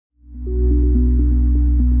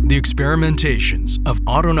The experimentations of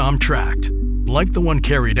autonom tract, like the one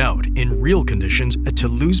carried out in real conditions at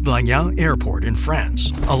Toulouse-Blagnac Airport in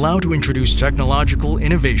France, allow to introduce technological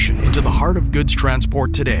innovation into the heart of goods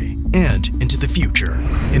transport today and into the future.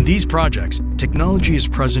 In these projects, technology is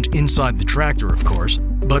present inside the tractor, of course,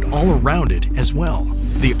 but all around it as well.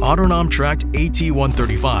 The Autonom Tract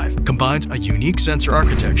AT135 combines a unique sensor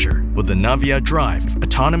architecture with the NAVYA Drive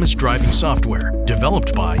autonomous driving software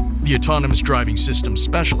developed by the autonomous driving system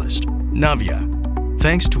specialist, NAVYA.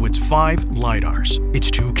 Thanks to its 5 LiDARs,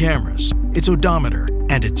 its 2 cameras, its odometer,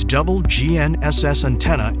 and its double GNSS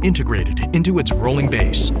antenna integrated into its rolling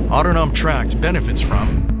base, Autonom Tract benefits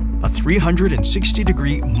from a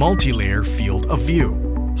 360-degree multi-layer field of view,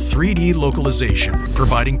 3D localization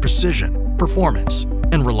providing precision, performance,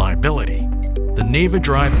 and reliability. The NAVYA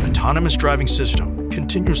Drive autonomous driving system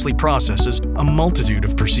continuously processes a multitude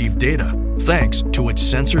of perceived data thanks to its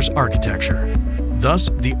sensors architecture. Thus,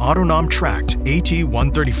 the Autonom Tract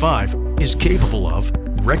AT135 is capable of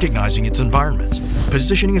recognizing its environment,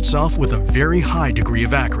 positioning itself with a very high degree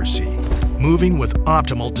of accuracy, moving with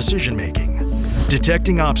optimal decision-making,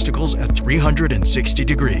 detecting obstacles at 360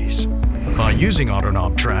 degrees. By using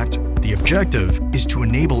Autonom Tract, the objective is to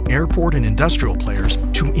enable airport and industrial players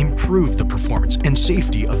to improve the performance and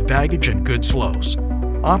safety of baggage and goods flows.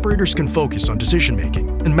 Operators can focus on decision-making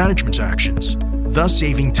and management actions, thus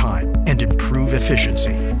saving time and improve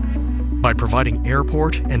efficiency. By providing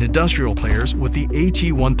airport and industrial players with the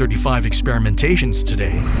AT135 experimentations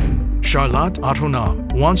today, Charlotte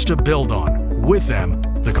Autonom wants to build on, with them,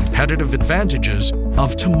 the competitive advantages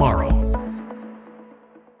of tomorrow.